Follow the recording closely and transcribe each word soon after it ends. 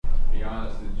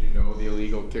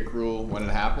kick rule when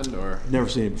it happened, or? Never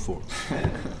seen it before.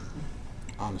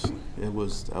 Honestly,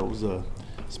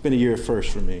 it's been a year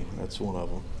first for me. That's one of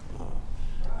them.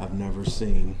 I've never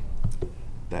seen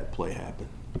that play happen.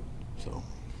 So,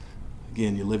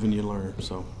 again, you live and you learn.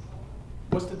 So,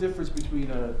 what's the difference between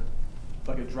a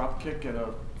drop kick and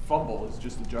a fumble? Is it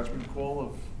just a judgment call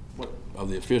of what? Of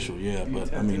the official, yeah.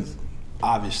 But I mean,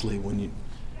 obviously, when you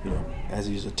know, as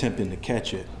he's attempting to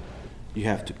catch it, you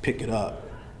have to pick it up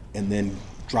and then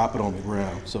drop it on the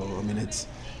ground. So, I mean, it's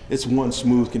one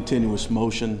smooth, continuous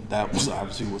motion. That was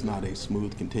obviously was not a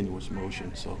smooth, continuous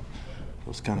motion. So, it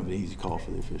was kind of an easy call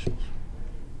for the officials.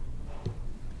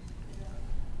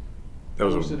 That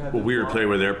was a weird play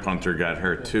where their punter got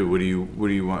hurt too. What do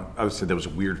you want? I would say that was a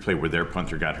weird play where their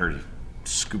punter got hurt. He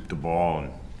scooped the ball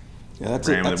and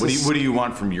ran with it. What do you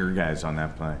want from your guys on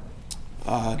that play?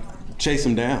 Chase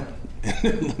them down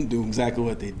and do exactly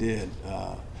what they did.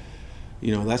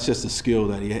 You know, that's just a skill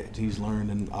that he's learned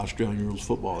in Australian rules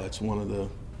football. That's one of the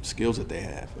skills that they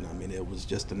have. And I mean, it was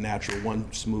just a natural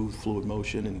one smooth, fluid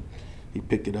motion, and he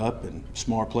picked it up, and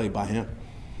smart play by him.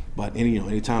 But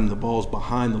anytime the ball's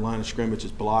behind the line of scrimmage,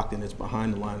 it's blocked and it's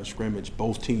behind the line of scrimmage,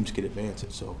 both teams can advance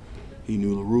it. So he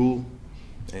knew the rule,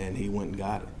 and he went and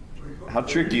got it. How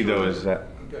tricky though is that?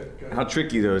 How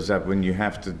tricky though is that when you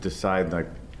have to decide like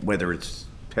whether it's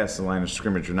past the line of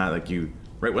scrimmage or not? Like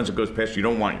right once it goes past, you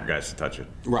don't want your guys to touch it.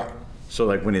 Right. So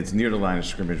like when it's near the line of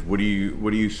scrimmage, what do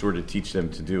you sort of teach them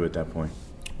to do at that point?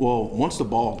 Well, once the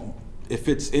ball, if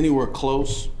it's anywhere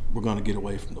close, we're going to get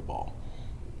away from the ball.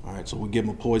 All right, so we give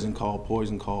them a poison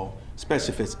call,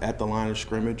 especially if it's at the line of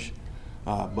scrimmage.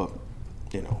 But,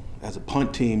 as a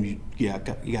punt team, you got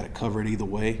to cover it either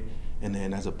way. And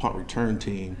then as a punt return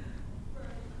team,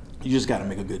 you just got to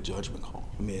make a good judgment call.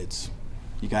 I mean,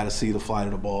 you got to see the flight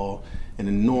of the ball. And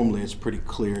then normally it's pretty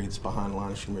clear it's behind the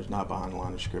line of scrimmage, not behind the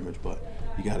line of scrimmage. But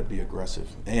you got to be aggressive,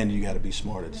 and you got to be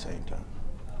smart at the same time.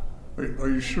 Are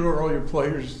you sure all your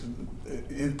players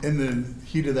in the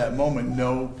heat of that moment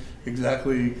know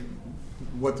exactly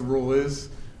what the rule is?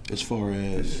 As far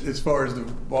as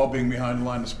the ball being behind the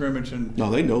line of scrimmage? No,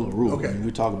 they know the rule. Okay. I mean,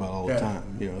 we talk about it all the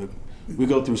time. We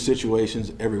go through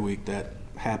situations every week that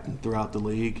happen throughout the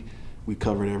league. We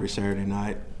cover it every Saturday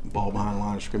night. Ball behind the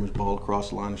line of scrimmage, ball across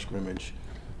the line of scrimmage,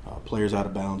 players out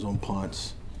of bounds on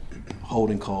punts,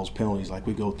 holding calls, penalties. Like,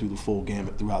 we go through the full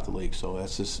gamut throughout the league. So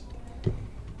that's just...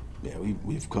 Yeah,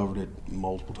 we've covered it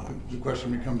multiple times. The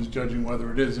question becomes judging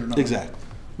whether it is or not. Exactly.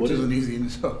 Which isn't easy in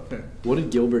itself. Yeah. What did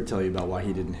Gilbert tell you about why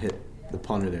he didn't hit the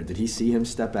punter there? Did he see him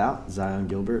step out, Zion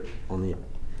Gilbert, on the...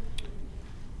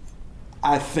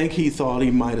 I think he thought he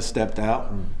might have stepped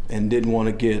out and didn't want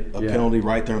to get a penalty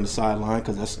right there on the sideline,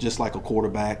 because that's just like a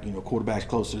quarterback. Quarterback's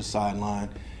close to the sideline.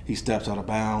 He steps out of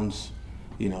bounds.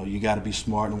 You got to be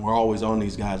smart, and we're always on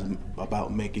these guys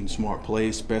about making smart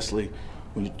plays, especially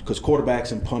because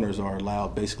quarterbacks and punters are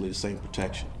allowed basically the same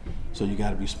protection. So you got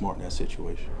to be smart in that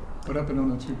situation. What happened on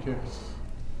the two kicks?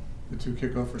 The two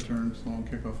kickoff returns, long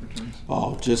kickoff returns?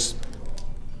 Oh, just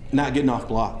not getting off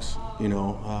blocks.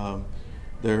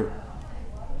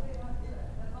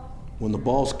 When the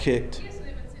ball's kicked,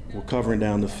 we're covering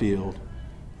down the field.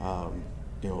 I'll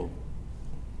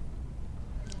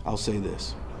say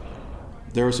this.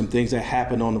 There were some things that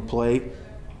happened on the play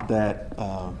that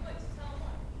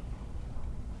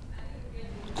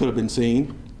could have been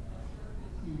seen,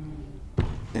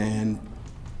 and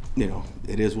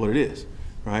it is what it is,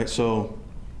 right? So,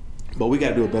 but we got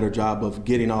to do a better job of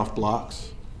getting off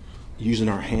blocks, using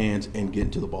our hands, and getting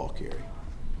to the ball carrier,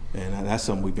 and that's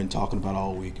something we've been talking about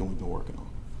all week and we've been working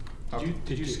on.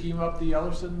 Did you scheme up the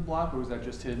Ellerson block, or was that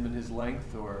just him and his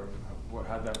length, or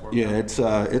how'd that work? Yeah, it's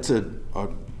a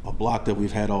block that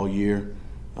we've had all year,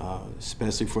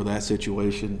 especially for that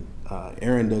situation.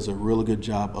 Aaron does a really good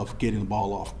job of getting the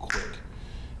ball off quick.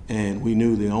 And we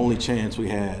knew the only chance we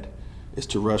had is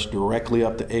to rush directly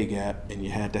up the A-gap, and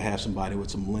you had to have somebody with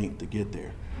some length to get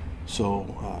there.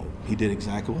 So he did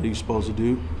exactly what he was supposed to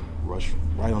do, rush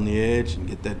right on the edge and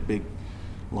get that big,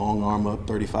 long arm up,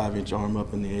 35-inch arm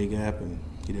up in the A-gap, and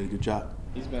he did a good job.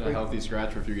 He's been a healthy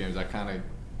scratch for a few games. That kind of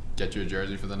get you a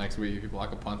jersey for the next week if you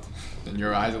block a punt, in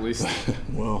your eyes at least.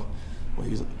 well,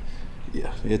 it's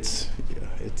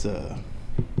a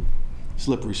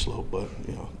slippery slope, but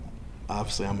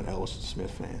obviously I'm an Ellison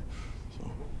Smith fan.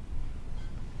 So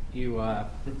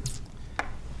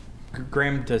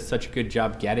Graham does such a good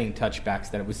job getting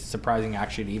touchbacks that it was surprising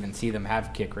actually to even see them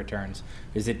have kick returns.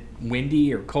 Is it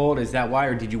windy or cold? Is that why,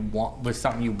 or was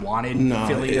something you wanted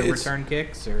Philly to return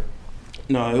kicks? Or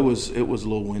no, it was a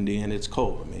little windy and it's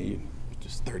cold. I mean,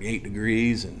 just 38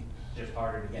 degrees, and just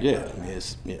harder to get. Yeah, I mean,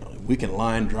 it's, we can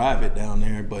line drive it down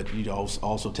there, but you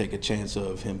also take a chance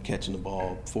of him catching the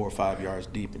ball 4 or 5 yards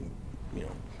deep and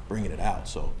bringing it out.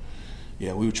 So,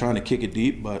 yeah, we were trying to kick it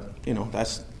deep, but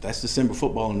that's December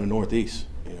football in the Northeast.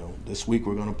 This week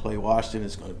we're going to play Washington.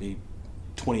 It's going to be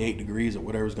 28 degrees or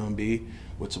whatever it's going to be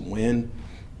with some wind.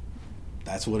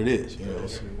 That's what it is.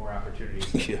 There's going to be more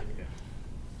opportunities. Yeah.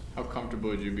 How comfortable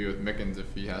would you be with Mickens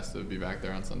if he has to be back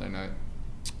there on Sunday night?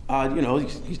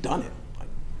 He's done it.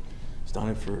 He's done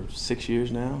it for 6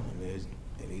 years now,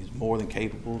 and he's more than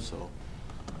capable. So,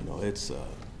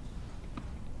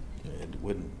 it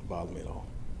wouldn't bother me at all.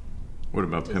 What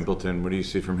about Pimpleton? What do you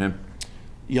see from him?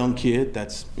 Young kid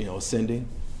that's ascending,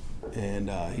 and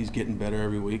he's getting better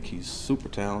every week. He's super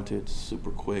talented,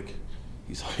 super quick.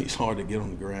 He's hard to get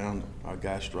on the ground. Our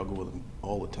guys struggle with him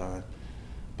all the time,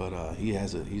 but he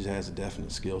has a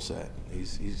definite skill set.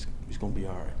 He's going to be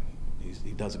all right.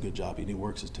 He does a good job, and he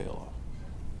works his tail off.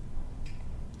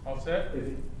 All set?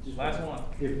 Last one.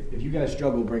 If you guys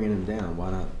struggle bringing him down,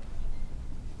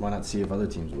 why not see if other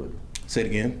teams would? Say it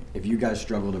again. If you guys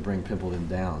struggle to bring Pimpleton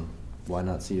down, why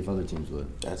not see if other teams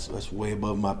would? That's way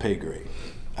above my pay grade.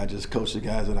 I just coach the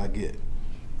guys that I get,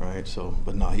 right? So,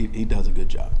 but no, he does a good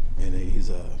job, and he's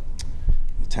a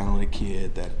talented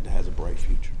kid that has a bright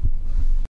future.